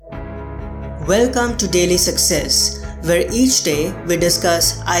Welcome to Daily Success, where each day we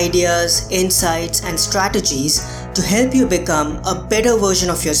discuss ideas, insights, and strategies to help you become a better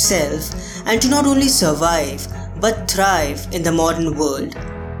version of yourself and to not only survive but thrive in the modern world.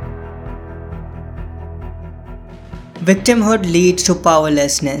 Victimhood leads to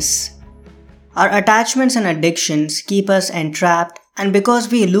powerlessness. Our attachments and addictions keep us entrapped, and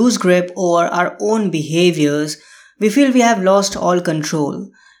because we lose grip over our own behaviors, we feel we have lost all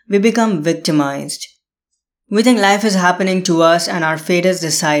control. We become victimized. We think life is happening to us and our fate is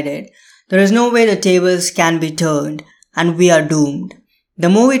decided. There is no way the tables can be turned, and we are doomed. The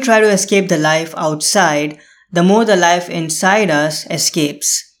more we try to escape the life outside, the more the life inside us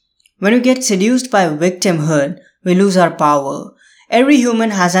escapes. When we get seduced by victimhood, we lose our power. Every human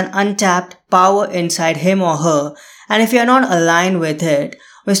has an untapped power inside him or her, and if we are not aligned with it,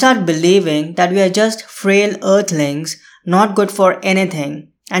 we start believing that we are just frail earthlings, not good for anything,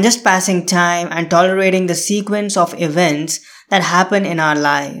 and just passing time and tolerating the sequence of events that happen in our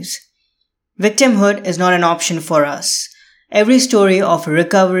lives. Victimhood is not an option for us. Every story of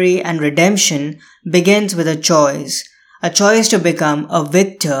recovery and redemption begins with a choice to become a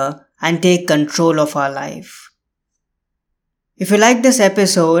victor and take control of our life. If you like this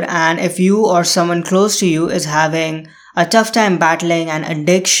episode and if you or someone close to you is having a tough time battling an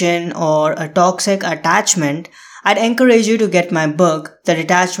addiction or a toxic attachment, I'd encourage you to get my book, The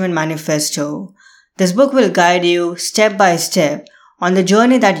Detachment Manifesto. This book will guide you step by step on the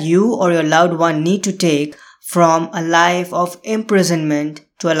journey that you or your loved one need to take from a life of imprisonment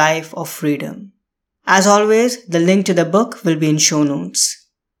to a life of freedom. As always, the link to the book will be in show notes.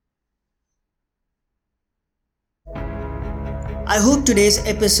 I hope today's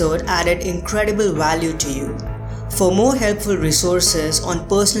episode added incredible value to you. For more helpful resources on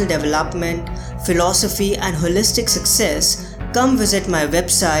personal development, philosophy, and holistic success, come visit my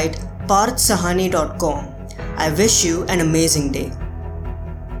website parthsahani.com. I wish you an amazing day.